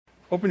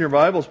Open your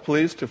Bibles,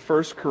 please, to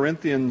 1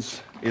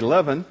 Corinthians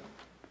 11.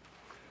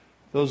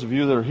 Those of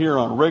you that are here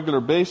on a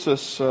regular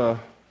basis are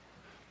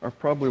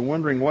probably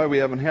wondering why we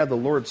haven't had the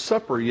Lord's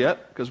Supper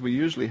yet, because we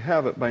usually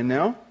have it by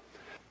now.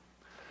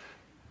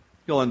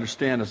 You'll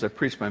understand as I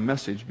preach my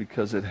message,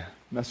 because the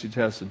message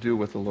has to do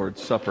with the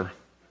Lord's Supper.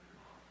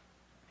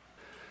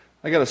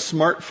 I got a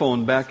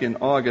smartphone back in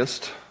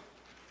August.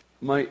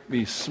 Might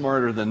be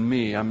smarter than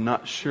me, I'm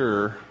not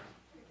sure.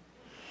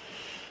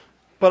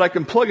 But I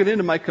can plug it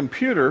into my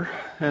computer,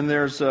 and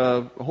there's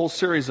a whole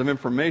series of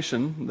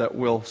information that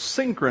will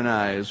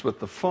synchronize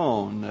with the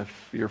phone.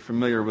 If you're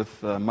familiar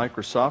with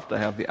Microsoft, I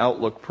have the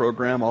Outlook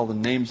program, all the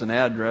names and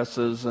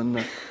addresses,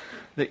 and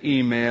the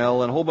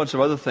email, and a whole bunch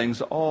of other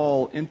things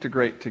all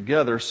integrate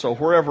together. So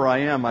wherever I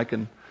am, I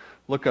can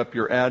look up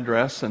your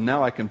address, and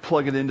now I can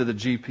plug it into the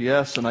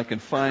GPS, and I can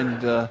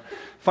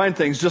find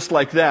things just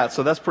like that.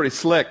 So that's pretty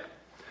slick.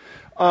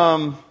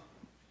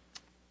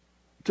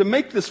 To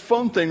make this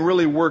phone thing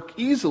really work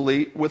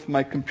easily with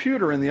my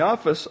computer in the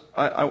office,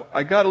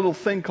 I got a little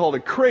thing called a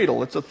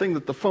cradle. It's a thing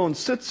that the phone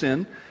sits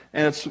in,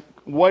 and it's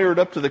wired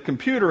up to the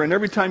computer, and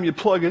every time you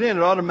plug it in,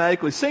 it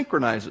automatically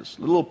synchronizes.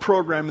 A little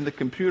program in the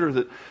computer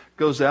that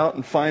goes out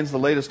and finds the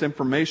latest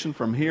information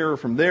from here or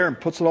from there and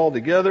puts it all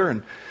together,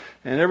 and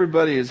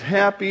everybody is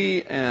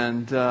happy.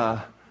 And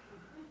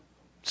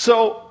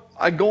so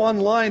I go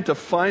online to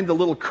find the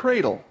little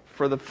cradle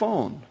for the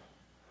phone,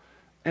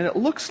 and it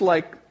looks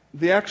like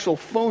the actual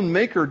phone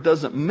maker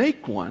doesn't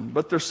make one,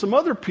 but there's some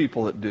other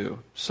people that do.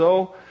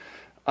 So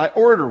I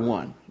order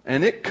one,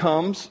 and it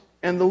comes,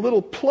 and the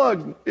little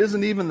plug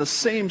isn't even the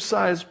same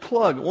size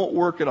plug. It won't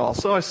work at all.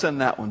 So I send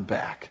that one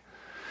back.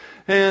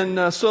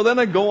 And so then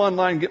I go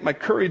online, get my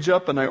courage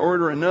up, and I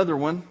order another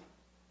one.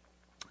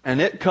 And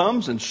it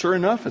comes, and sure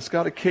enough, it's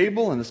got a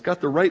cable, and it's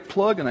got the right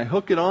plug, and I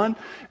hook it on,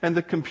 and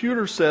the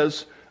computer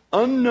says,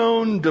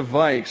 "Unknown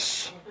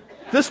device.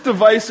 This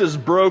device is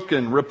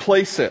broken.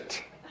 Replace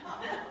it."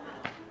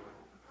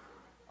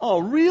 Oh,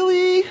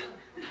 really?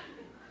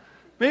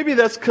 Maybe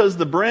that's because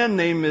the brand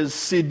name is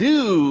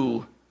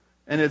Sidu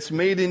and it's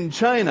made in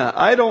China.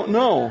 I don't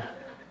know.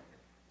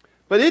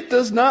 But it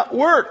does not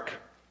work.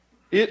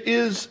 It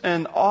is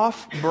an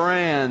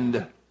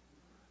off-brand.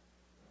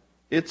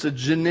 It's a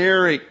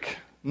generic,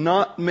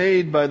 not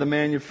made by the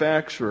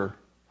manufacturer.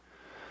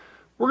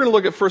 We're going to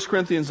look at 1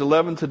 Corinthians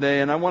 11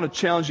 today, and I want to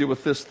challenge you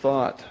with this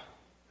thought.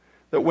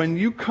 That when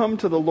you come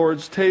to the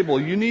Lord's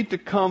table, you need to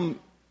come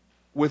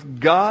with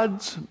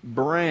God's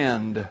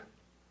brand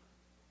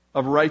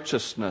of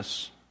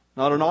righteousness,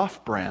 not an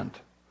off-brand.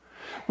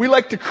 We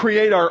like to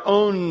create our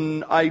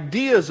own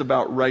ideas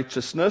about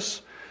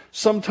righteousness,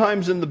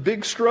 sometimes in the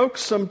big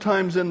strokes,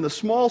 sometimes in the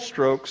small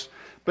strokes,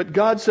 but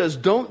God says,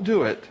 don't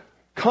do it.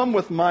 Come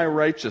with my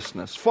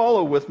righteousness.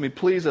 Follow with me,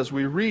 please, as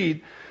we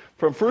read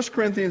from 1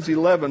 Corinthians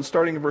 11,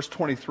 starting in verse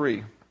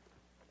 23.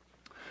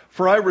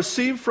 "For I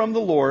received from the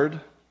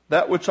Lord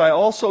that which I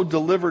also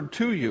delivered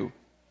to you,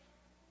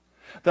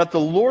 that the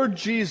Lord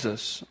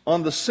Jesus,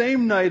 on the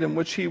same night in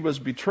which he was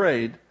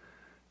betrayed,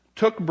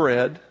 took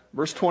bread,"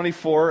 verse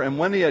 24, "and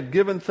when he had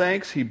given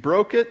thanks, he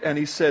broke it, and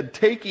he said,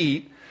 'Take,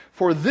 eat,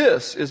 for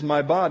this is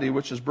my body,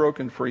 which is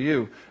broken for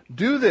you.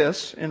 Do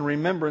this in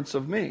remembrance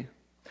of me.'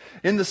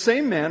 In the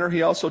same manner,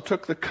 he also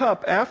took the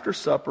cup after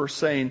supper,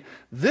 saying,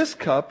 'This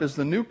cup is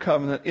the new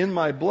covenant in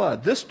my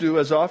blood. This do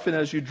as often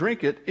as you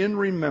drink it in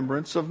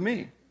remembrance of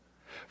me.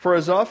 For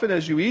as often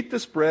as you eat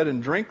this bread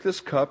and drink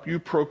this cup, you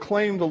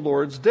proclaim the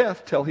Lord's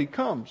death till he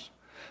comes.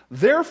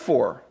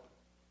 Therefore,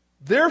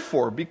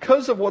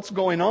 because of what's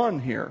going on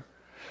here,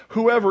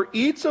 whoever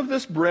eats of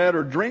this bread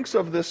or drinks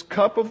of this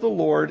cup of the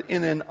Lord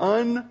in an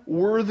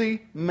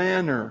unworthy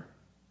manner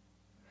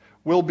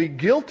will be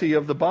guilty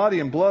of the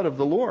body and blood of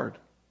the Lord.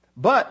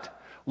 But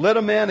let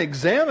a man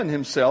examine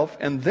himself,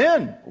 and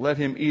then let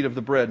him eat of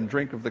the bread and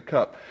drink of the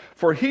cup.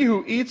 For he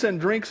who eats and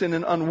drinks in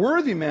an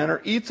unworthy manner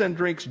eats and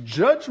drinks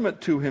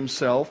judgment to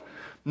himself,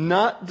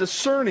 not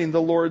discerning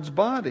the Lord's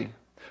body.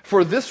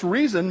 For this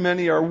reason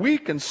many are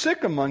weak and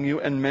sick among you,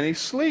 and many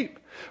sleep.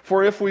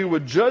 For if we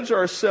would judge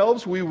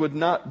ourselves, we would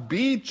not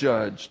be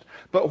judged.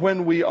 But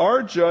when we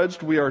are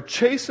judged, we are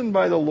chastened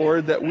by the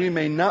Lord, that we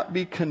may not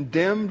be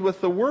condemned with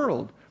the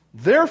world.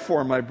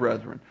 Therefore, my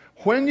brethren,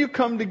 when you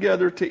come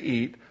together to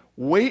eat,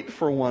 wait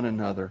for one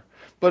another.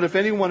 But if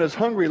anyone is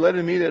hungry, let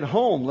him eat at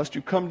home, lest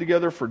you come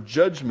together for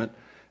judgment,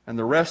 and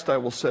the rest I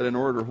will set in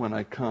order when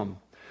I come."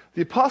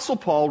 The Apostle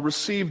Paul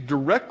received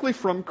directly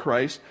from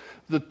Christ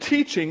the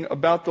teaching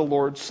about the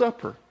Lord's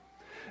Supper.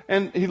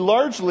 And he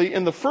largely,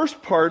 in the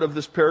first part of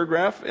this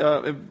paragraph,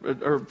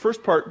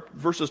 first part,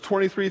 verses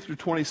 23 through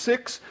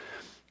 26,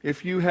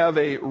 if you have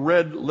a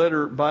red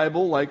letter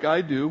Bible like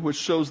I do, which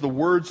shows the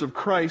words of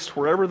Christ,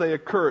 wherever they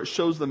occur, it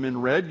shows them in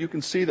red. You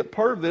can see that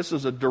part of this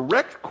is a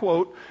direct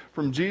quote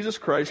from Jesus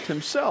Christ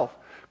himself.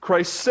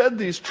 Christ said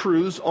these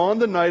truths on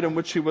the night in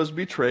which he was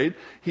betrayed.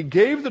 He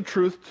gave the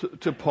truth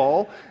to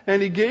Paul,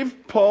 and he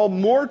gave Paul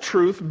more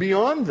truth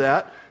beyond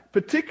that,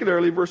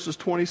 particularly verses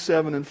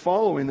 27 and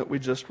following that we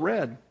just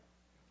read.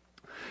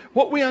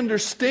 What we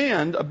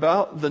understand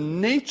about the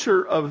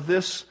nature of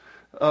this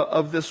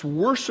of this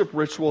worship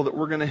ritual that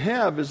we're going to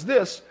have is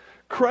this.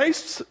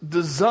 Christ's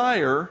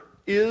desire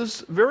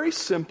is very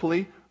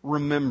simply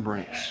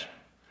remembrance.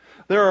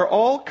 There are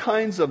all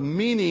kinds of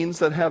meanings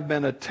that have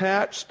been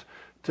attached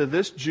to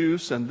this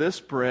juice and this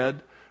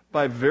bread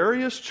by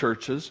various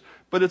churches,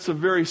 but it's a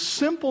very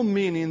simple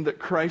meaning that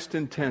Christ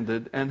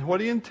intended, and what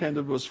he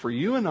intended was for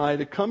you and I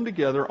to come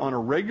together on a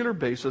regular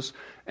basis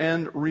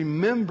and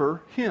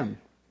remember him.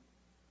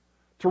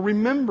 To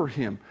remember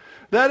him.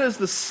 That is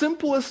the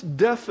simplest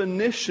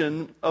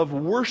definition of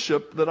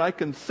worship that I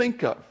can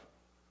think of.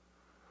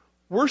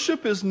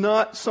 Worship is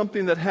not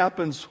something that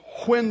happens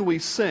when we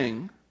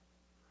sing.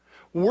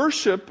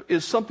 Worship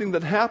is something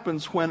that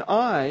happens when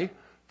I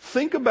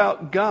think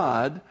about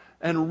God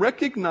and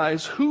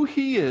recognize who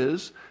he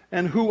is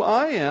and who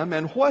I am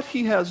and what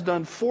he has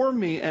done for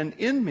me and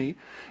in me,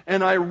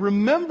 and I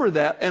remember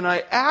that and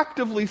I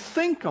actively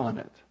think on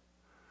it.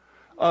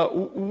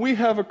 We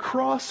have a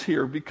cross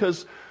here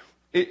because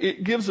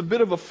it gives a bit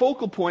of a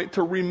focal point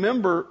to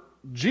remember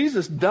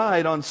Jesus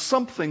died on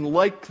something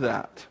like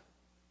that.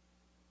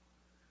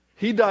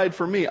 He died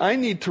for me. I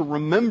need to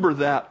remember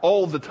that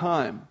all the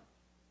time.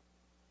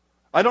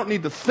 I don't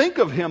need to think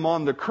of him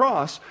on the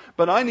cross,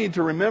 but I need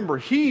to remember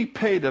he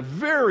paid a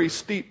very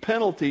steep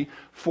penalty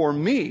for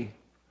me.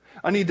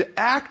 I need to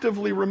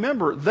actively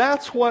remember.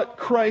 That's what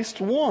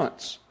Christ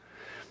wants.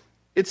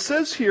 It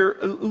says here,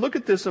 look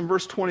at this in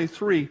verse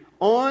 23,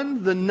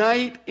 on the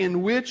night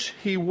in which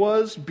he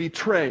was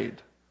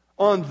betrayed.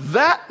 On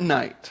that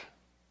night,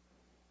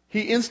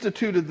 he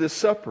instituted this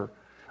supper.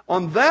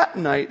 On that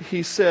night,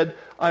 he said,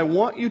 I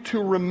want you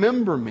to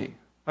remember me.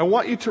 I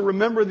want you to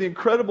remember the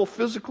incredible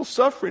physical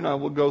suffering I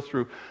will go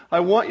through. I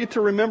want you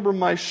to remember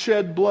my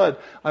shed blood.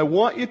 I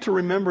want you to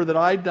remember that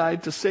I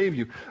died to save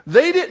you.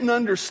 They didn't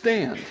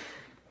understand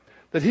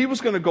that he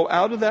was going to go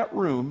out of that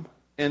room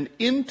and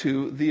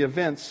into the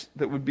events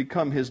that would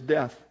become his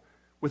death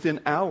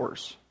within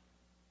hours.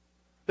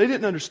 They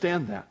didn't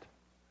understand that.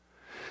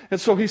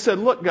 And so he said,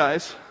 look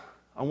guys,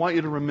 I want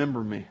you to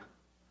remember me.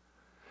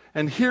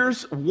 And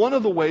here's one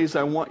of the ways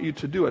I want you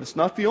to do it. It's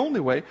not the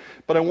only way,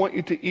 but I want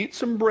you to eat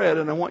some bread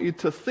and I want you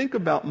to think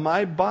about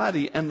my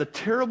body and the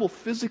terrible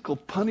physical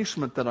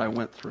punishment that I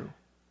went through.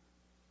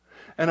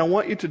 And I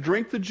want you to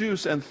drink the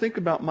juice and think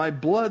about my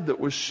blood that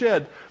was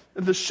shed.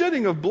 The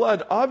shedding of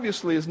blood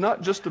obviously is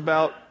not just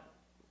about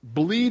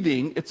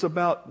bleeding, it's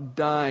about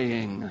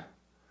dying.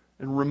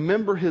 And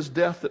remember his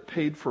death that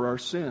paid for our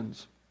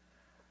sins.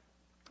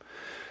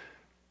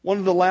 One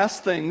of the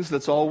last things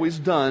that's always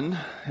done,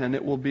 and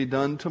it will be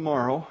done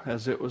tomorrow,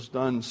 as it was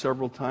done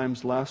several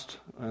times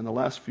in the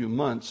last few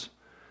months,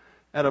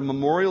 at a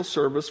memorial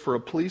service for a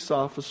police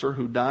officer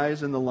who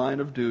dies in the line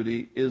of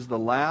duty, is the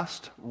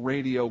last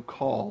radio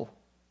call.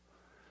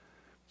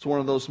 It's one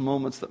of those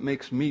moments that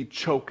makes me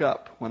choke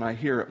up when I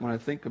hear it, when I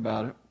think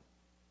about it.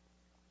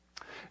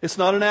 It's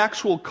not an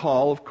actual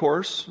call, of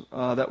course.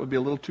 That would be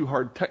a little too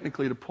hard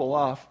technically to pull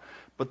off.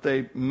 But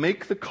they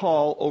make the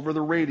call over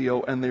the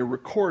radio and they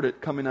record it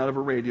coming out of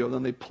a radio.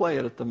 Then they play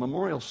it at the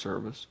memorial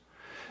service.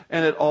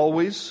 And it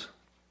always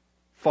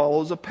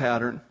follows a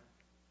pattern.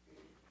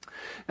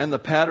 And the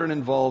pattern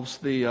involves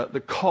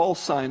the call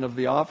sign of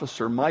the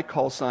officer. My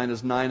call sign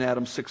is 9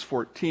 Adam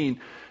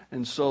 614.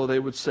 And so they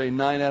would say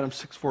 9 Adam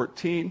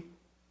 614.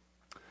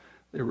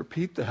 They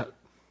repeat that.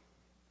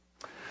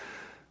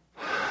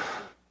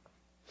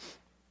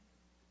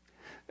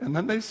 And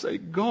then they say,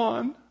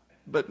 gone,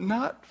 but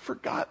not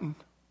forgotten.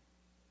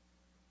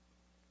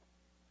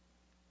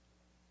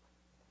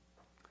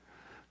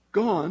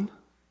 Gone,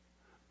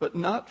 but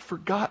not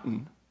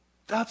forgotten.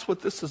 That's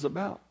what this is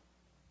about.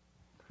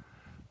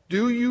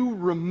 Do you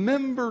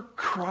remember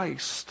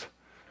Christ?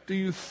 Do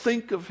you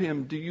think of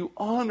him? Do you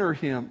honor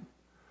him?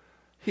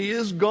 He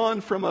is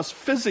gone from us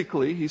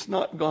physically. He's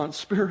not gone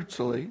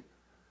spiritually.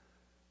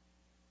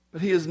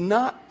 But he is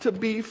not to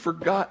be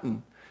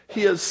forgotten.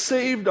 He has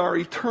saved our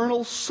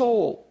eternal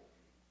soul.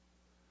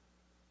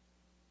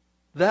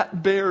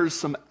 That bears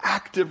some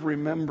active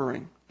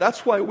remembering.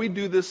 That's why we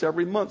do this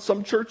every month.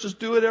 Some churches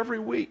do it every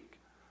week.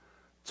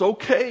 It's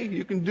okay.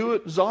 You can do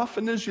it as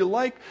often as you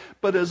like.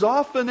 But as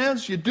often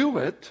as you do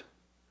it,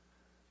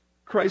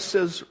 Christ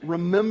says,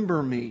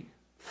 remember me.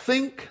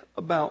 Think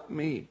about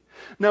me.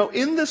 Now,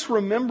 in this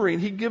remembering,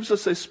 he gives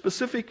us a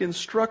specific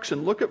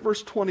instruction. Look at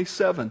verse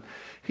 27.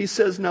 He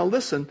says, now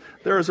listen,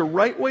 there is a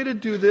right way to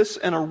do this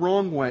and a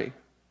wrong way.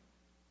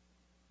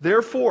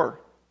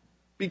 Therefore,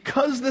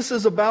 because this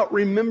is about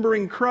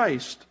remembering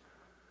Christ,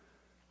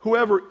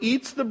 whoever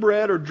eats the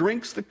bread or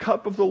drinks the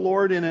cup of the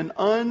Lord in an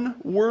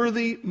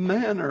unworthy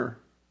manner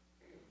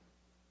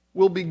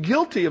will be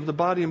guilty of the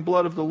body and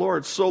blood of the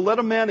Lord. So let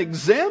a man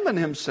examine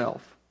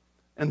himself,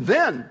 and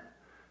then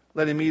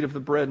let him eat of the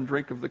bread and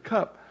drink of the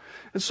cup.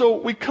 And so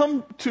we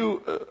come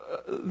to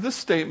this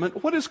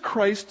statement. What is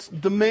Christ's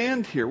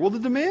demand here? Well, the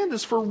demand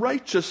is for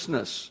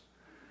righteousness.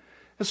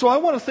 And so I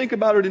want to think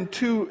about it in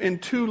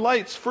two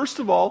lights. First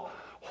of all,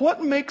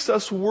 what makes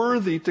us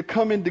worthy to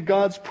come into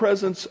God's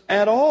presence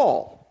at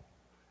all?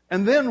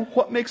 And then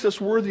what makes us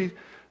worthy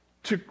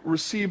to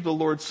receive the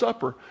Lord's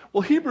Supper?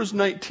 Well, Hebrews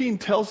 19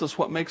 tells us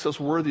what makes us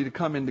worthy to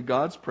come into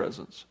God's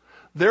presence.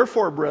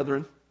 Therefore,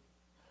 brethren,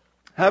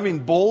 having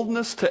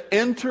boldness to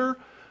enter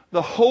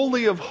the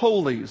Holy of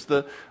Holies,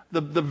 the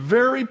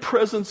very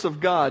presence of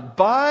God,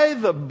 by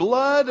the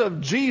blood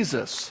of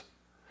Jesus,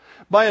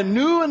 by a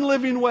new and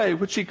living way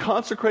which He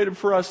consecrated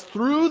for us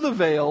through the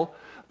veil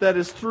that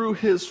is through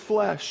His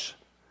flesh.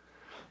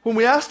 When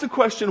we ask the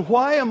question,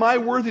 why am I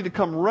worthy to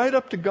come right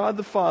up to God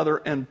the Father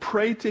and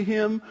pray to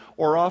Him,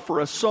 or offer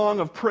a song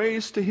of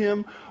praise to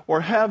Him, or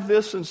have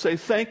this and say,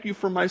 thank you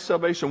for my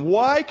salvation?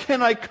 Why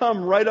can I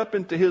come right up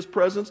into His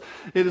presence?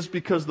 It is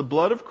because the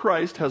blood of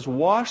Christ has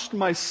washed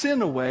my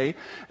sin away,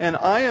 and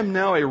I am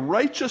now a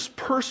righteous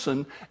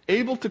person,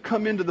 able to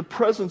come into the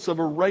presence of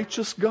a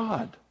righteous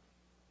God.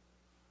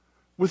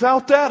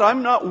 Without that,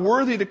 I'm not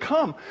worthy to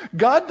come.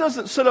 God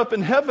doesn't sit up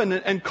in heaven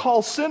and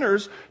call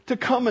sinners to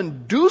come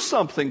and do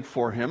something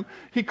for Him.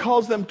 He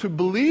calls them to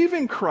believe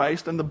in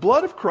Christ, and the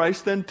blood of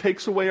Christ then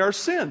takes away our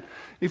sin.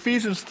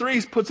 Ephesians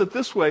 3 puts it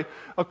this way: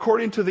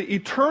 according to the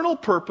eternal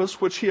purpose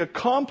which He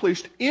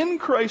accomplished in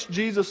Christ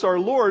Jesus our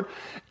Lord,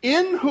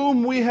 in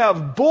whom we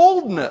have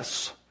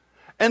boldness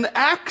and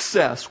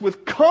access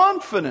with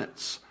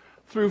confidence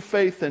through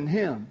faith in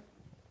Him.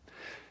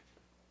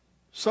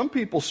 Some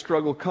people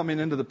struggle coming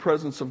into the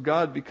presence of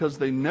God because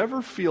they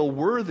never feel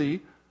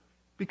worthy,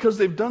 because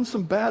they've done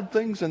some bad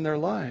things in their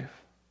life.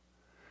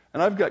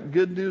 And I've got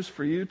good news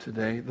for you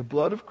today. The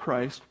blood of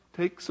Christ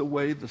takes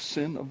away the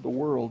sin of the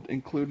world,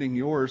 including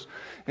yours.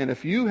 And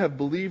if you have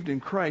believed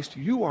in Christ,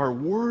 you are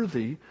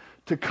worthy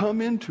to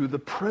come into the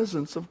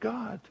presence of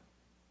God.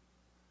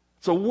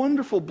 It's a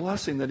wonderful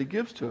blessing that He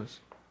gives to us.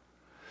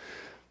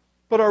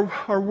 But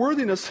our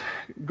worthiness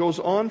goes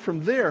on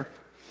from there.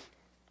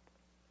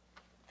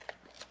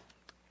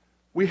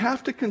 We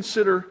have to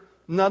consider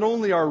not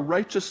only our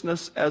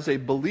righteousness as a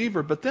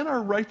believer, but then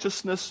our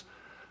righteousness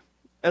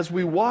as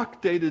we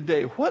walk day to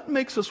day. What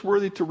makes us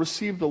worthy to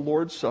receive the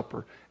Lord's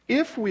Supper?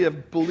 If we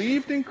have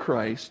believed in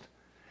Christ,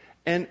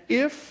 and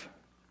if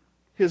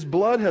His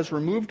blood has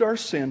removed our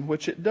sin,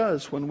 which it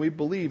does when we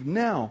believe,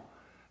 now,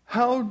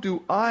 how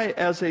do I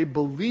as a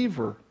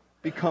believer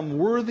become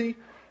worthy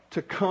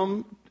to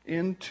come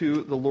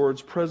into the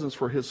Lord's presence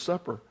for His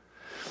supper?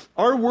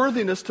 Our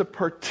worthiness to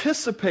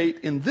participate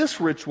in this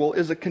ritual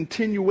is a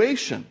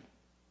continuation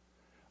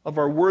of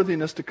our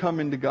worthiness to come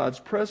into God's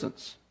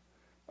presence.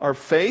 Our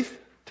faith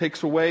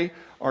takes away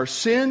our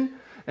sin,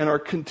 and our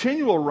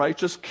continual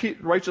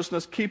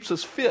righteousness keeps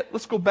us fit.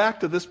 Let's go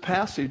back to this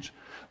passage.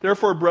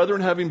 Therefore, brethren,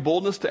 having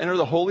boldness to enter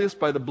the holiest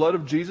by the blood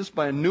of Jesus,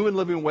 by a new and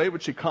living way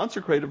which He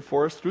consecrated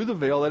for us through the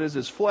veil, that is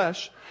His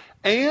flesh,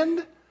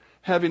 and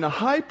having a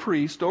high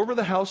priest over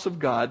the house of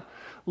God,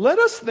 let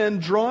us then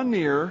draw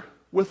near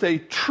with a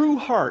true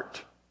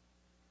heart,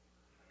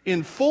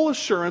 in full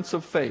assurance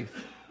of faith,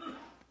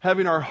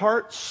 having our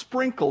hearts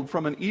sprinkled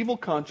from an evil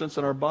conscience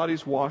and our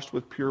bodies washed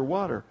with pure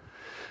water.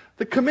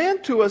 The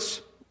command to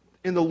us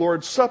in the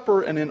Lord's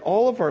Supper and in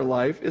all of our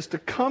life is to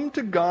come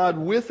to God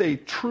with a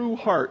true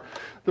heart.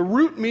 The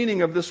root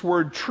meaning of this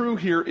word true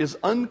here is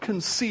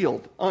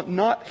unconcealed,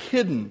 not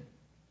hidden.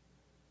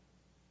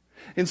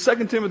 In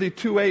 2 Timothy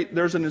 2:8,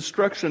 there's an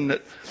instruction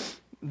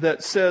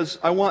that says,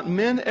 I want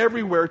men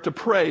everywhere to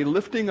pray,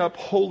 lifting up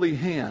holy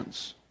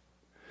hands.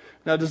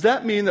 Now, does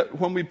that mean that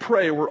when we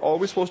pray, we're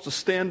always supposed to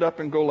stand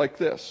up and go like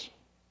this?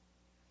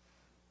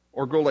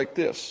 Or go like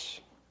this?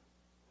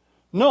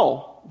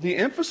 No, the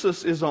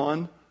emphasis is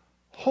on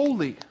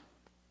holy.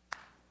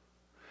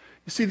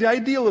 You see, the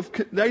idea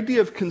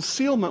of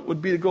concealment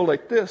would be to go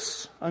like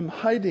this. I'm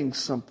hiding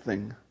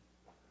something.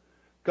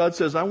 God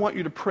says, I want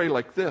you to pray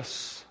like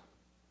this.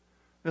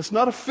 And it's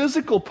not a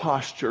physical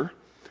posture.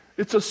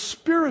 It's a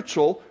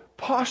spiritual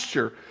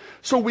posture.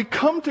 So we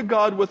come to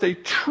God with a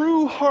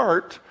true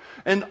heart,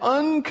 an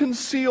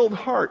unconcealed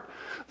heart.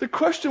 The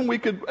question we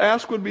could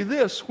ask would be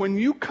this: when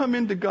you come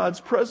into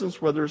God's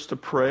presence, whether it's to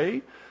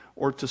pray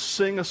or to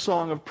sing a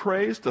song of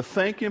praise, to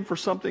thank Him for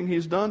something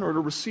He's done, or to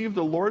receive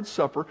the Lord's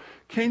Supper,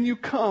 can you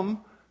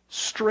come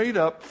straight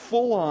up,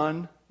 full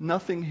on,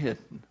 nothing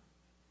hidden?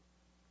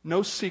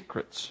 No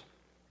secrets.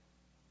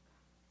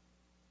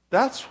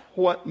 That's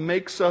what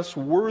makes us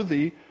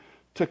worthy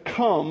to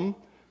come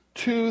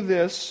to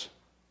this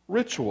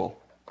ritual.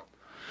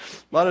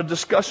 A lot of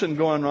discussion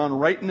going on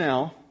right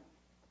now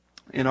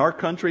in our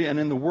country and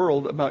in the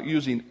world about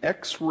using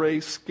X-ray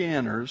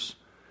scanners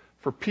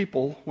for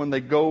people when they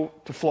go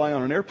to fly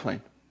on an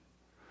airplane.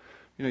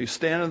 You know, you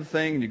stand in the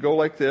thing and you go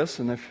like this,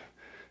 and if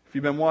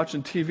you've been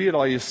watching TV at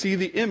all, you see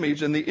the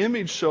image, and the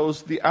image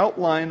shows the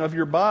outline of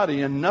your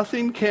body, and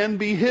nothing can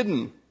be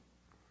hidden.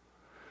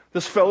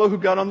 This fellow who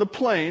got on the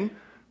plane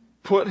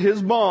put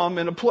his bomb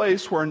in a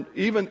place where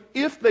even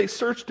if they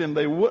searched him,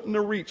 they wouldn't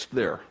have reached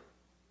there.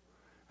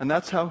 And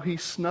that's how he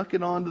snuck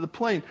it onto the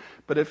plane.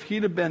 But if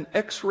he'd have been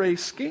X-ray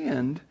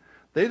scanned,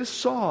 they'd have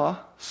saw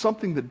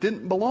something that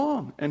didn't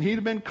belong, and he'd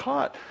have been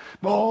caught.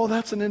 Oh,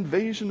 that's an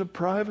invasion of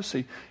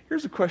privacy.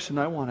 Here's a question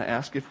I want to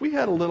ask. If we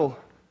had a little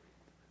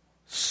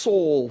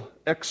soul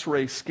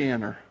X-ray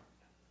scanner,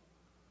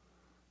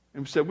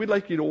 And we said, we'd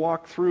like you to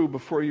walk through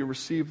before you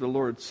receive the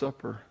Lord's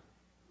Supper.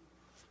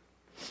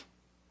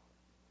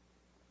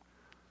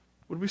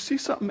 Would we see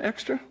something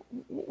extra?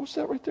 What's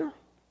that right there?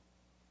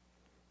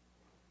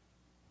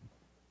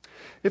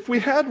 If we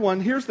had one,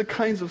 here's the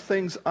kinds of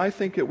things I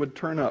think it would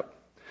turn up.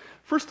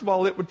 First of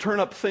all, it would turn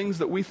up things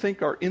that we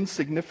think are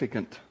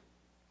insignificant.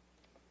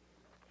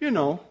 You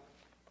know,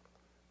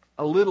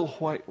 a little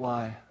white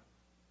lie.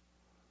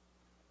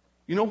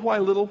 You know why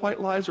little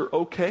white lies are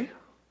okay?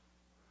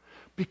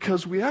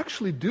 Because we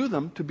actually do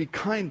them to be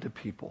kind to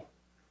people.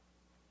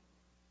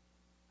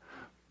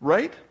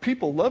 Right?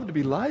 People love to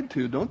be lied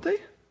to, don't they?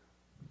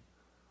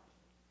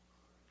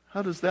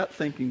 How does that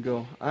thinking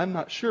go? I'm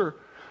not sure.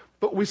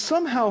 But we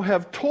somehow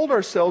have told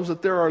ourselves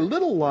that there are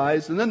little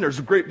lies, and then there's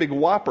great big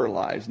whopper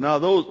lies. Now,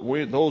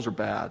 those are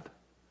bad.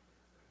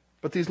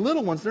 But these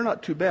little ones, they're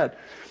not too bad.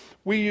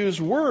 We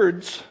use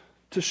words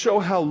to show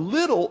how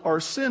little our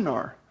sin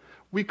are.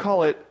 We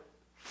call it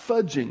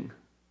fudging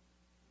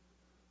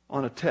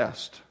on a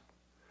test.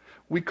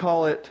 We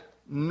call it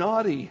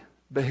naughty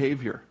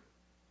behavior.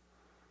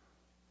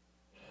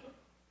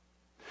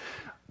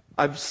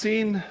 I've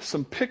seen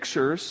some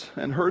pictures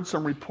and heard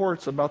some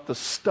reports about the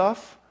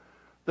stuff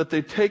that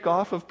they take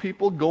off of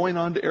people going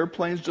onto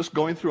airplanes, just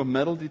going through a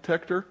metal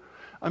detector.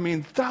 I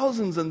mean,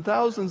 thousands and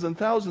thousands and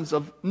thousands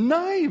of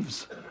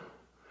knives.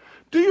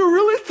 Do you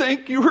really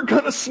think you were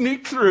going to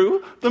sneak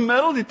through the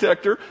metal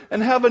detector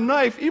and have a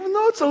knife, even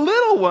though it's a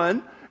little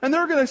one, and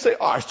they're going to say,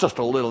 oh, it's just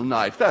a little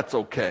knife, that's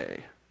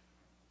okay.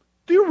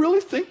 Do you really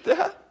think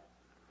that?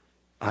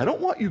 I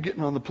don't want you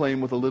getting on the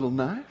plane with a little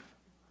knife.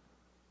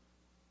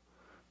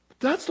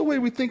 That's the way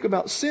we think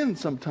about sin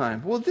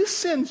sometimes. Well, this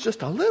sin's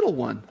just a little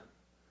one.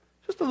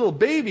 Just a little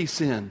baby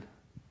sin.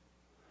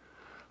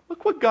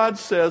 Look what God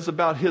says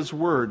about His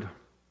Word.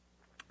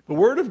 The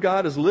Word of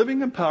God is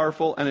living and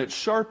powerful, and it's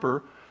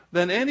sharper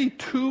than any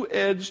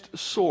two-edged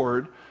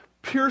sword,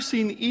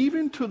 piercing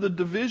even to the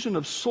division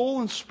of soul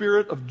and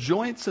spirit, of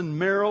joints and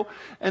marrow,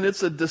 and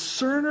it's a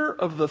discerner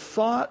of the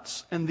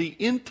thoughts and the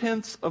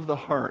intents of the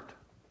heart.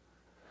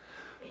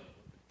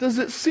 Does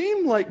it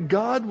seem like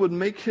God would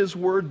make His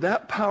Word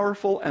that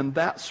powerful and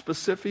that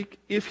specific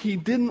if He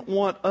didn't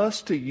want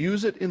us to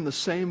use it in the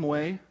same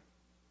way?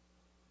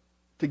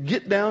 To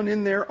get down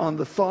in there on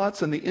the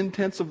thoughts and the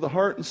intents of the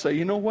heart and say,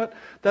 you know what?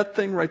 That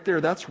thing right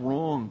there, that's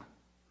wrong.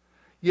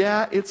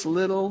 Yeah, it's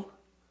little,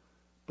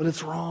 but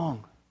it's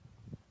wrong.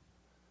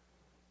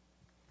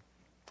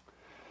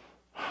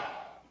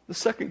 The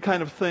second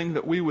kind of thing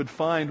that we would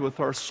find with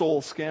our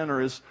soul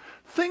scanner is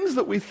things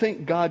that we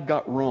think God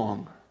got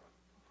wrong.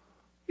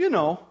 You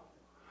know,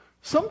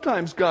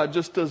 sometimes God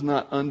just does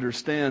not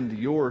understand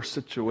your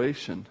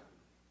situation.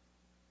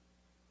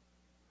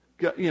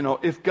 You know,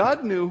 if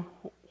God knew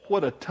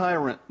what a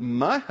tyrant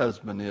my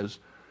husband is,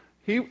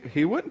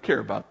 he wouldn't care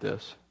about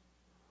this.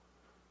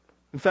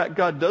 In fact,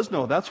 God does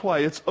know. That's why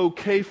it's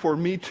okay for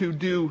me to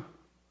do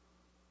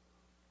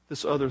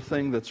this other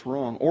thing that's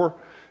wrong. Or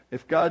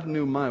if God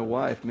knew my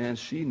wife, man,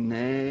 she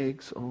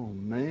nags. Oh,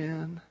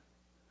 man.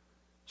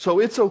 So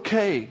it's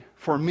okay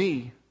for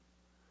me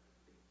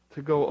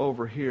to go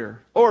over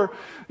here. Or,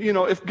 you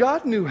know, if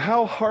God knew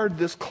how hard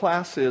this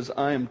class is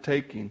I am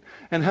taking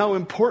and how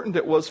important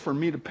it was for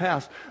me to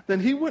pass, then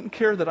He wouldn't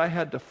care that I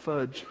had to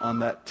fudge on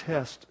that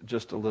test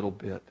just a little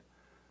bit.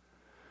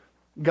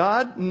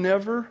 God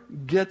never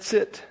gets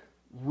it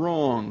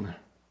wrong.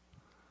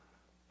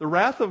 The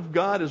wrath of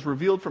God is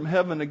revealed from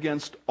heaven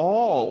against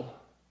all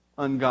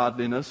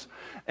ungodliness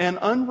and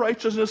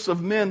unrighteousness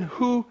of men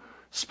who,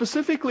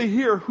 specifically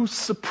here, who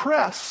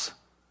suppress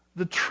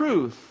the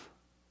truth.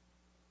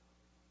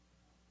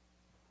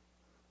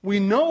 We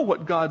know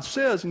what God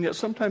says, and yet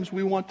sometimes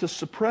we want to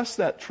suppress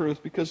that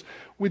truth because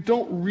we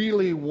don't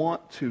really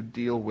want to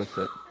deal with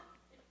it.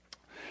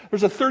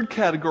 There's a third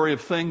category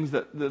of things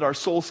that our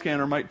soul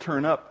scanner might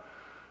turn up.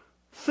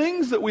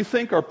 Things that we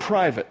think are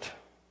private.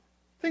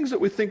 Things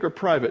that we think are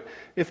private.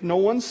 If no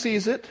one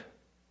sees it,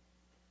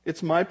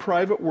 it's my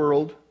private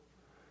world.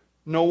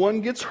 No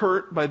one gets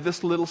hurt by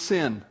this little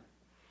sin.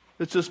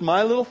 It's just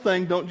my little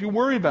thing. Don't you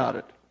worry about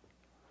it.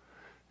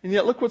 And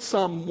yet look what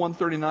Psalm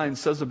 139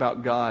 says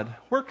about God.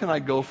 Where can I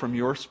go from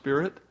your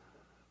spirit?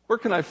 Where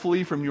can I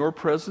flee from your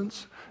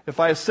presence? If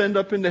I ascend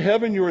up into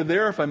heaven, you are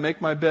there. If I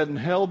make my bed in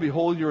hell,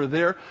 behold, you are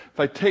there. If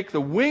I take the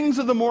wings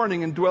of the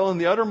morning and dwell in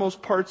the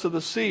uttermost parts of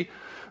the sea,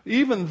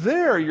 even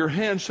there your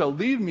hand shall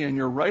lead me and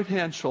your right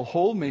hand shall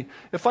hold me.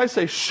 If I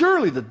say,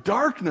 surely the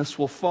darkness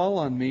will fall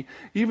on me,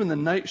 even the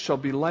night shall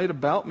be light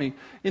about me.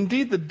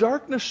 Indeed, the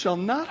darkness shall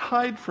not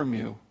hide from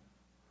you,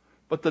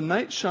 but the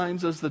night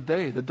shines as the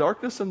day. The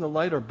darkness and the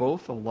light are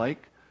both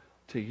alike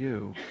to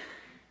you.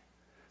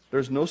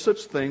 There's no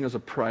such thing as a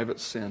private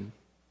sin.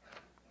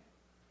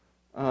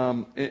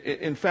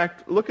 In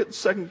fact, look at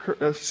 1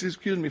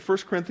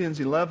 Corinthians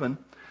 11.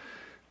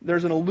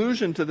 There's an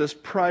allusion to this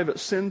private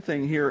sin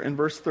thing here in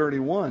verse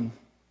 31.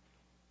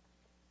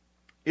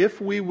 If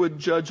we would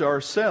judge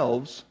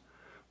ourselves,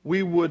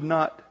 we would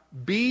not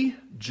be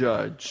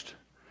judged.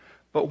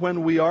 But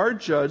when we are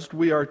judged,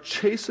 we are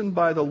chastened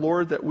by the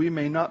Lord that we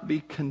may not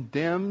be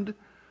condemned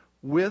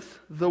with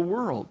the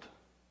world.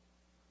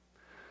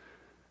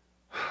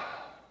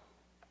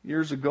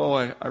 Years ago,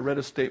 I read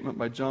a statement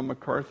by John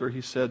MacArthur.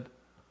 He said,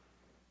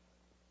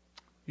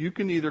 you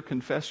can either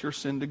confess your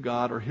sin to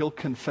God or He'll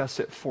confess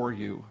it for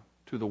you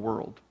to the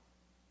world.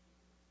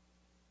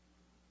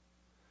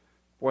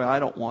 Boy, I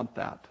don't want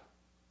that.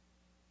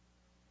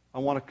 I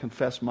want to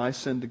confess my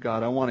sin to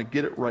God. I want to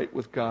get it right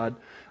with God.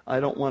 I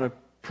don't want to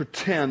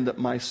pretend that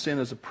my sin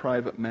is a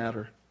private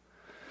matter.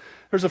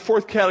 There's a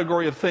fourth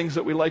category of things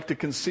that we like to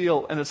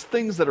conceal, and it's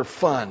things that are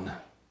fun.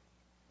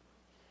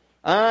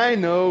 I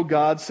know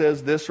God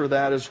says this or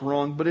that is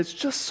wrong, but it's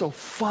just so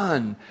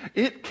fun.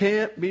 It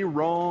can't be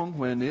wrong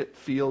when it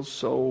feels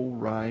so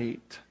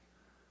right.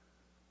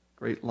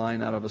 Great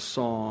line out of a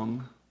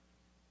song.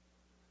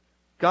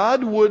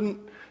 God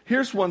wouldn't,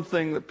 here's one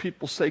thing that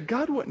people say,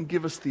 God wouldn't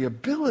give us the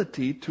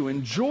ability to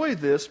enjoy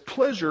this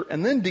pleasure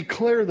and then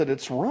declare that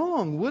it's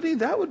wrong, would He?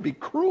 That would be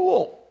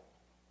cruel.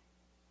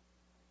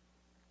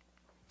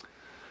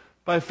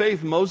 By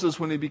faith, Moses,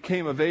 when he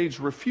became of age,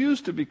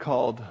 refused to be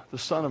called the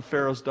son of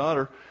Pharaoh's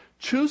daughter,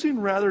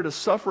 choosing rather to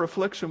suffer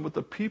affliction with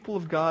the people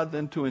of God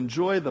than to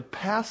enjoy the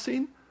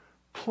passing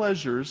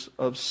pleasures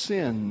of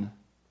sin.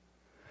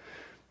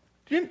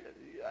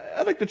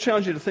 I'd like to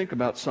challenge you to think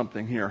about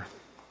something here.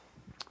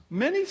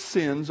 Many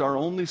sins are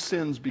only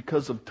sins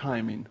because of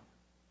timing.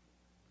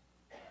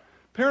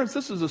 Parents,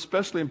 this is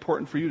especially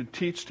important for you to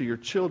teach to your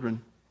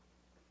children.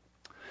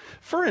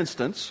 For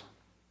instance,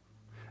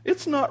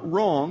 it's not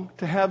wrong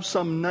to have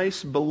some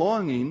nice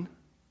belonging,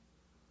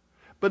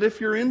 but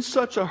if you're in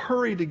such a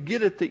hurry to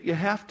get it that you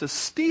have to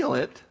steal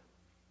it,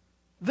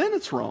 then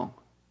it's wrong.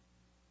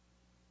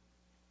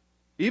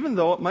 Even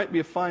though it might be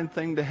a fine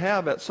thing to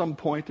have at some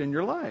point in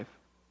your life.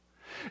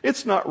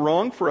 It's not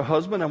wrong for a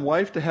husband and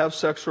wife to have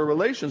sexual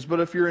relations, but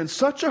if you're in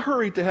such a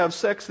hurry to have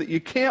sex that you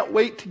can't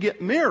wait to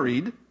get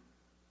married,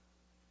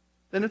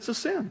 then it's a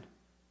sin.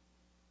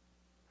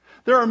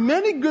 There are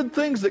many good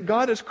things that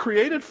God has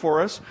created for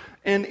us,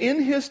 and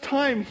in His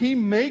time, He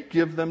may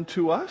give them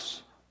to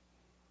us,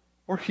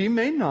 or He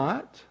may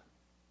not.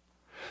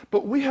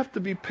 But we have to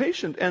be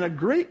patient, and a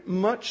great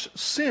much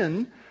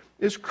sin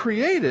is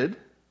created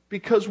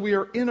because we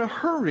are in a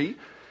hurry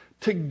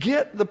to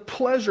get the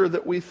pleasure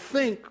that we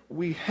think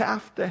we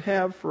have to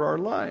have for our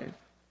life.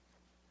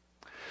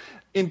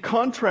 In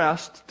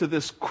contrast to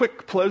this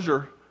quick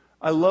pleasure,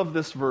 I love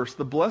this verse.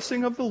 The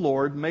blessing of the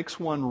Lord makes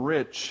one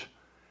rich,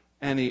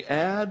 and He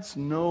adds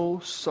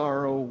no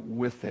sorrow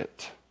with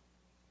it.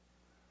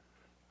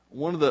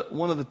 One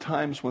of the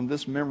times when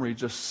this memory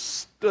just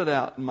stood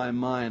out in my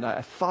mind,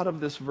 I thought of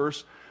this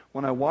verse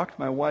when I walked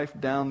my wife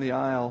down the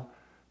aisle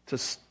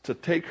to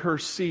take her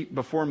seat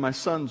before my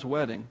son's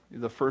wedding,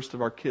 the first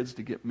of our kids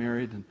to get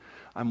married, and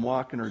I'm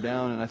walking her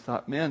down, and I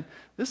thought, man,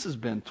 this has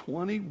been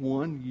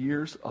 21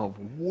 years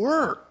of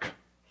work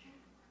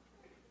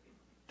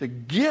to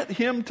get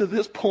him to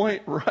this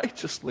point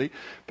righteously.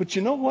 But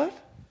you know what?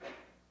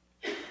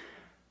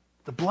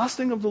 The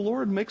blessing of the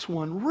Lord makes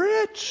one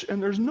rich,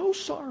 and there's no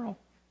sorrow.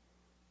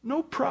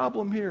 No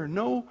problem here.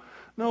 No,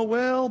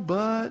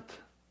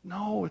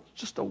 it's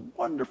just a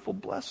wonderful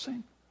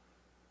blessing.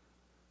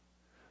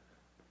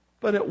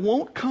 But it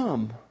won't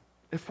come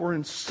if we're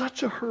in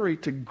such a hurry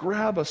to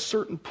grab a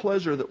certain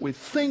pleasure that we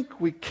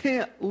think we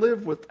can't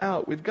live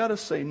without. We've got to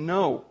say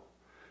no,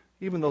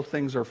 even though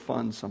things are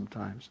fun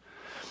sometimes.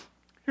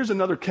 Here's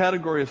another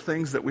category of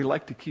things that we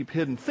like to keep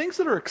hidden. Things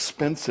that are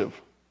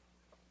expensive.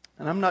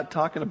 And I'm not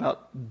talking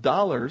about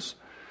dollars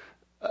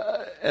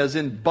as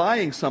in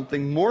buying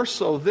something, more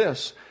so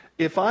this.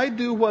 If I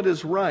do what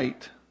is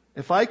right,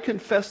 if I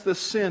confess this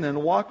sin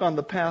and walk on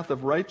the path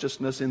of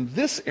righteousness in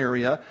this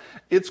area,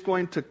 it's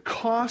going to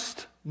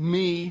cost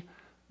me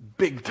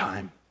big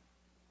time.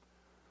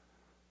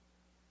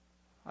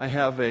 I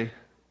have a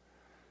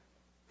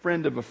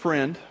friend of a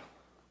friend,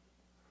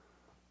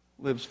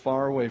 lives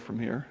far away from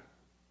here,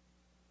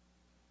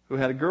 who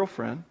had a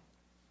girlfriend.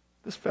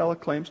 This fella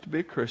claims to be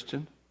a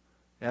Christian.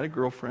 He had a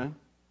girlfriend,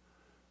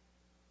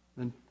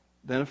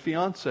 then a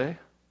fiance,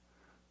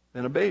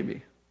 then a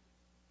baby.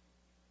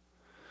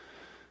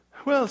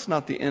 Well, it's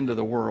not the end of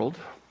the world.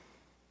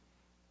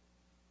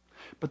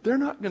 But they're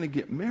not going to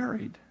get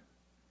married,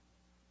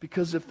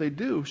 because if they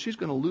do, she's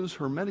going to lose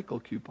her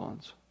medical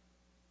coupons.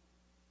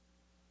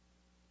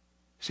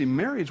 See,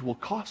 marriage will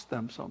cost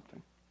them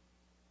something.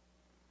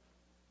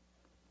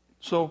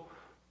 So,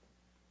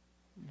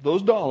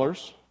 those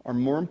dollars are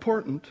more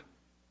important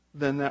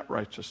than that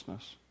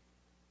righteousness.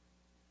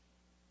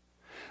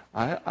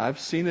 I've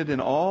seen it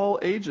in all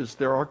ages.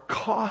 There are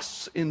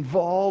costs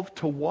involved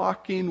to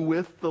walking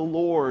with the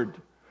Lord.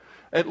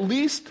 At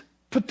least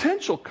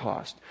potential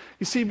cost.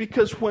 You see,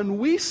 because when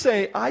we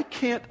say, I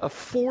can't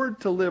afford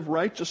to live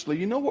righteously,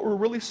 you know what we're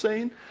really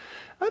saying?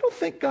 I don't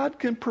think God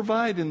can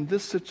provide in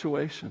this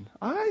situation.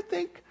 I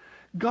think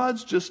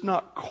God's just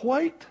not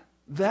quite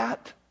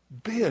that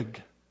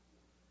big.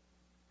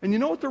 And you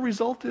know what the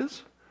result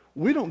is?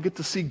 We don't get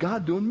to see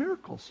God doing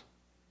miracles.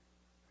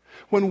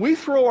 When we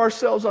throw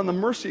ourselves on the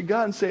mercy of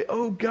God and say,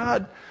 oh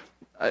God,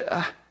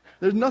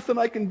 there's nothing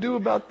I can do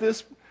about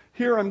this.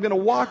 Here, I'm going to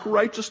walk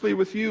righteously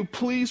with you.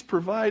 Please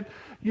provide.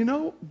 You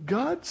know,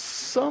 God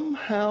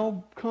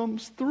somehow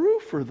comes through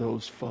for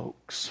those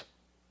folks.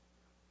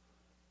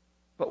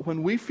 But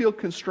when we feel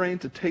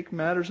constrained to take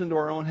matters into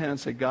our own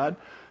hands and say, God,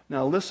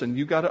 now listen,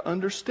 you got to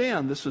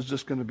understand this is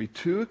just going to be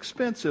too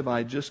expensive.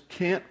 I just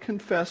can't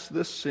confess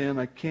this sin.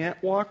 I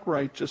can't walk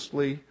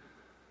righteously.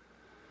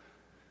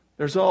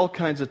 There's all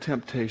kinds of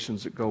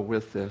temptations that go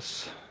with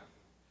this.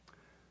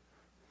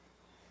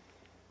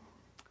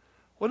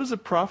 What does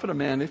it profit a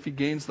man if he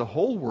gains the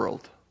whole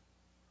world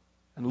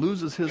and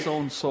loses his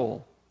own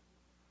soul?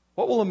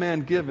 What will a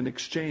man give in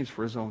exchange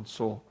for his own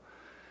soul?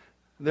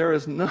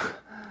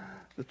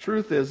 The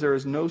truth is, there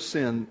is no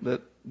sin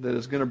that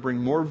is going to bring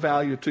more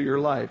value to your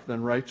life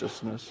than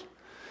righteousness.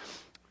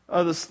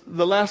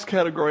 The last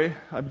category,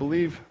 I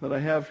believe, that I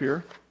have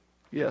here,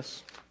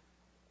 yes,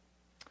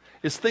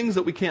 is things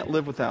that we can't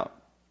live without.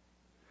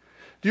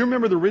 Do you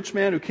remember the rich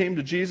man who came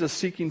to Jesus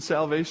seeking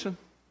salvation?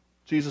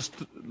 Jesus,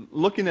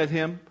 looking at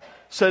him,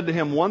 said to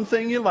him, one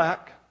thing you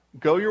lack,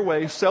 go your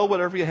way, sell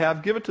whatever you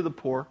have, give it to the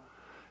poor,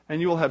 and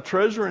you will have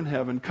treasure in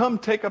heaven. Come,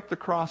 take up the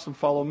cross and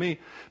follow me.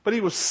 But he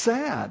was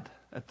sad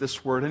at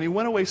this word, and he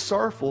went away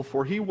sorrowful,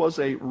 for he was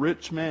a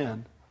rich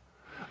man.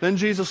 Then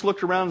Jesus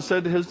looked around and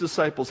said to his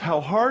disciples,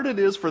 how hard it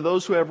is for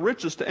those who have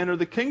riches to enter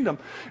the kingdom.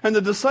 And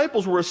the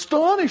disciples were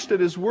astonished at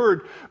his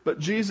word. But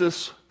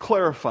Jesus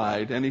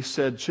clarified, and he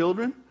said,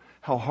 children,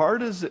 how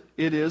hard it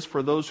is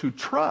for those who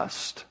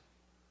trust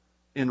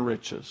in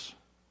riches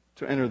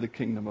to enter the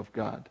kingdom of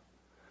God.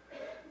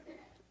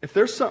 If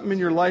there's something in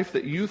your life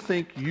that you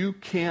think you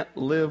can't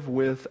live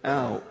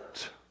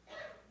without,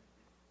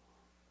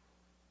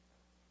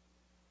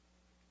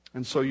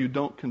 and so you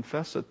don't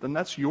confess it, then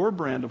that's your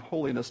brand of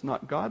holiness,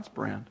 not God's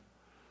brand.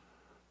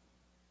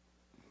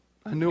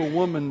 I knew a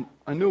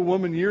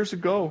woman years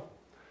ago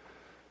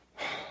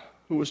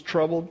who was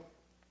troubled,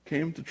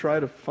 came to try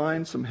to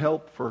find some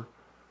help for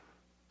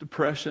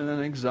depression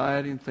and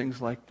anxiety and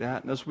things like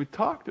that. And as we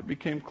talked, it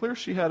became clear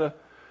she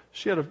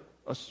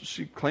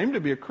claimed to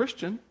be a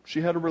Christian.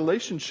 She had a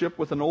relationship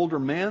with an older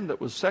man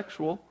that was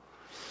sexual.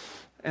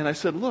 And I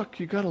said, look,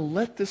 you got to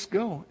let this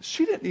go.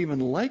 She didn't even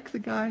like the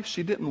guy.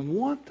 She didn't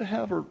want to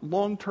have a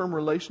long-term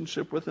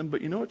relationship with him. But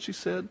you know what she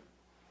said?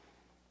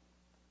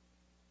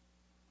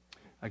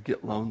 I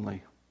get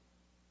lonely.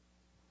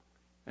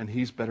 And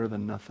he's better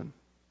than nothing.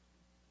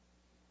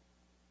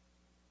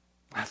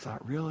 I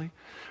thought, really?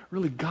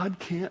 Really, God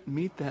can't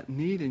meet that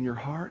need in your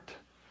heart?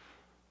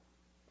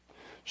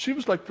 She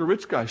was like the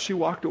rich guy. She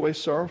walked away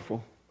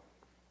sorrowful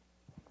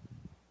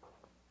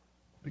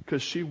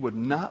because she would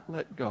not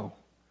let go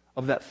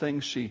of that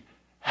thing she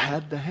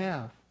had to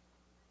have.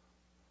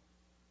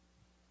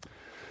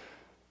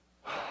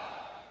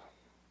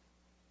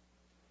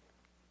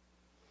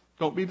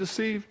 Don't be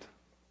deceived.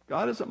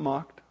 God isn't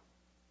mocked.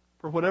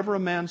 For whatever a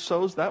man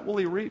sows, that will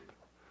he reap.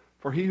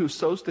 For he who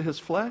sows to his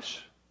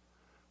flesh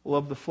will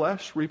of the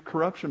flesh reap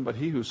corruption, but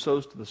he who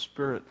sows to the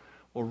Spirit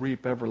will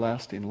reap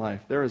everlasting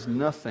life. There is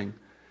nothing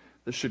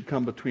that should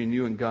come between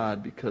you and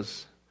God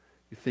because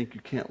you think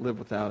you can't live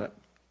without it.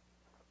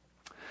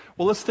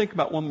 Well, let's think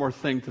about one more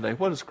thing today.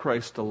 What does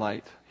Christ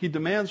delight? He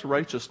demands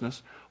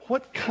righteousness.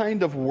 What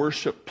kind of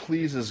worship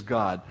pleases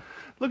God?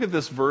 Look at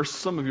this verse.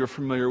 Some of you are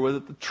familiar with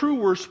it. The true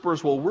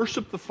worshipers will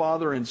worship the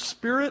Father in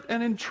spirit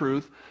and in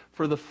truth,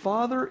 for the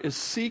Father is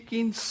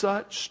seeking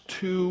such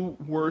to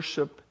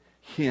worship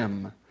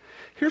Him.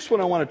 Here's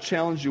what I want to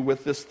challenge you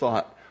with this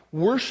thought.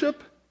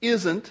 Worship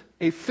isn't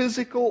a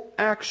physical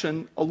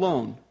action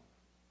alone.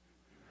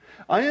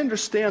 I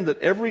understand that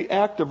every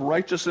act of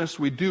righteousness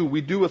we do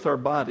with our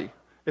body.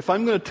 If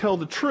I'm going to tell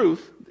the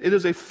truth, it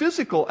is a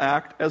physical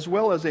act as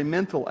well as a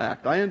mental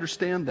act. I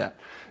understand that.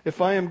 If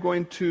I am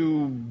going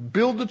to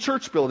build a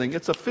church building,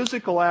 it's a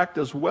physical act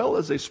as well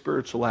as a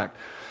spiritual act.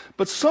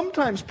 But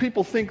sometimes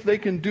people think they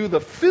can do the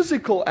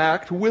physical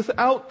act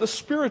without the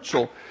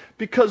spiritual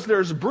because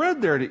there's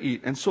bread there to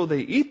eat. And so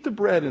they eat the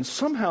bread and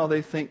somehow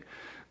they think,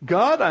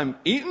 God, I'm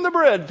eating the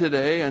bread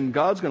today, and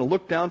God's going to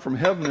look down from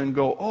heaven and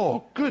go,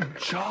 oh, good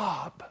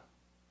job.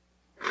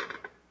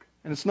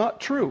 And it's not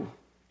true.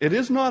 It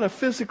is not a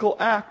physical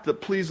act that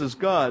pleases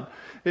God.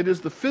 It is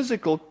the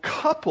physical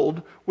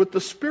coupled with the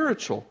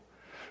spiritual.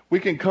 We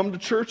can come to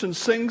church and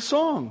sing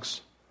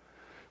songs.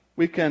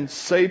 We can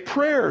say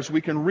prayers. We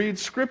can read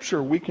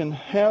Scripture. We can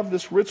have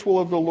this ritual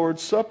of the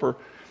Lord's Supper.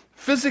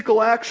 Physical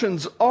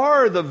actions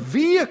are the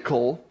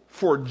vehicle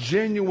for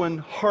genuine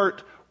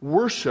heart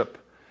worship.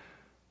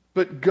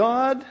 But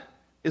God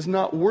is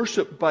not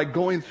worshiped by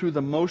going through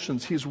the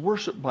motions. He's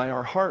worshiped by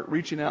our heart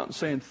reaching out and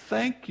saying,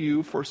 thank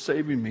you for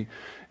saving me.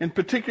 In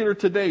particular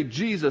today,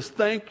 Jesus,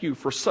 thank you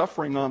for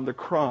suffering on the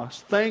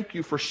cross. Thank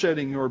you for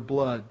shedding your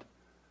blood.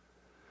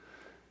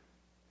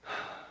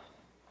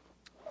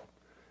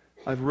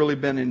 I've really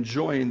been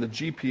enjoying the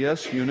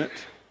GPS unit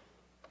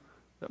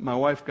that my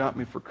wife got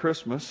me for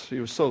Christmas.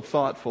 She was so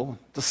thoughtful,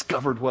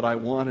 discovered what I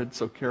wanted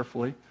so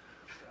carefully.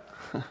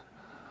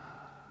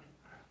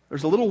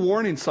 There's a little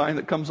warning sign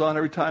that comes on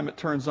every time it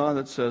turns on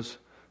that says,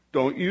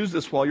 don't use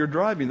this while you're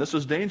driving. This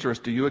is dangerous.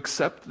 Do you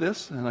accept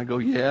this? And I go,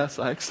 yes,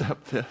 I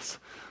accept this.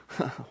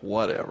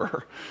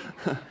 Whatever.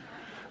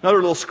 Another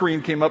little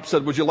screen came up,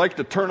 said, would you like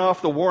to turn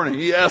off the warning?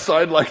 Yes,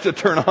 I'd like to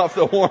turn off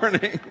the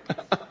warning.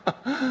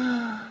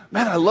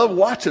 Man, I love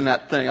watching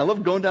that thing. I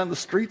love going down the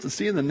streets and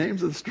seeing the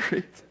names of the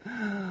streets.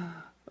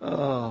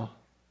 Oh.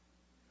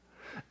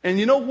 And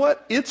you know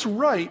what? It's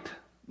right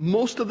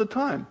most of the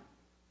time.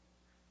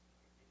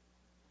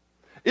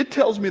 It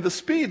tells me the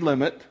speed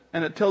limit,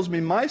 and it tells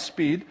me my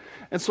speed,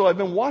 and so I've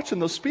been watching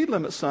those speed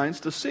limit signs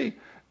to see.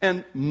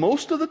 And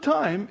most of the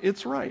time,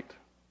 it's right.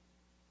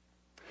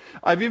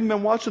 I've even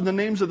been watching the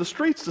names of the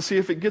streets to see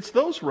if it gets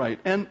those right.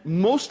 And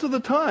most of the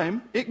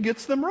time, it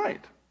gets them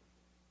right.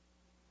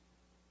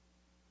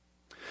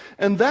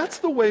 And that's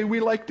the way we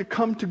like to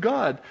come to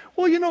God.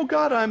 Well, you know,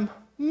 God, I'm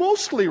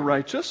mostly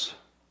righteous.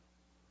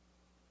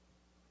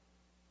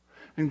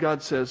 And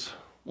God says,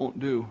 won't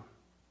do.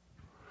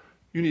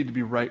 You need to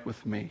be right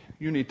with me.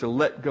 You need to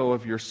let go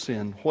of your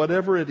sin.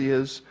 Whatever it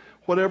is,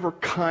 whatever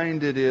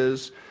kind it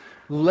is,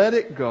 let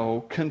it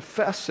go,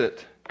 confess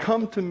it.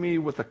 Come to me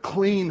with a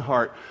clean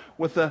heart,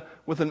 with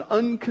an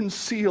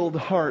unconcealed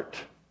heart,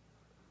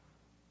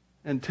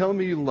 and tell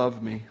me you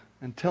love me,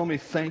 and tell me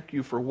thank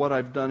you for what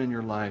I've done in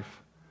your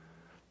life.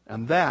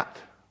 And that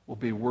will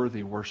be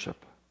worthy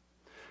worship.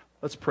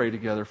 Let's pray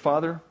together.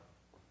 Father,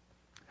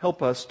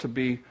 help us to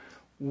be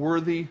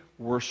worthy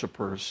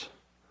worshipers.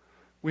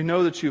 We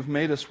know that you've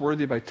made us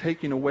worthy by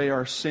taking away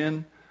our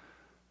sin.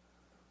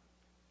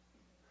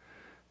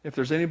 If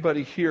there's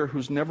anybody here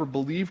who's never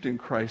believed in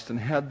Christ and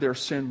had their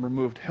sin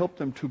removed, help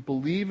them to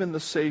believe in the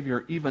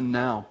Savior even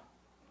now.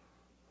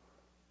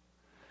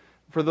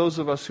 For those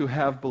of us who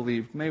have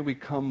believed, may we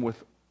come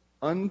with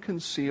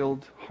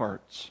unconcealed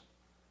hearts.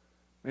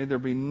 May there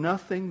be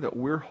nothing that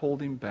we're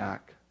holding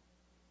back.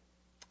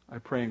 I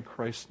pray in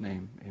Christ's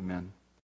name, amen.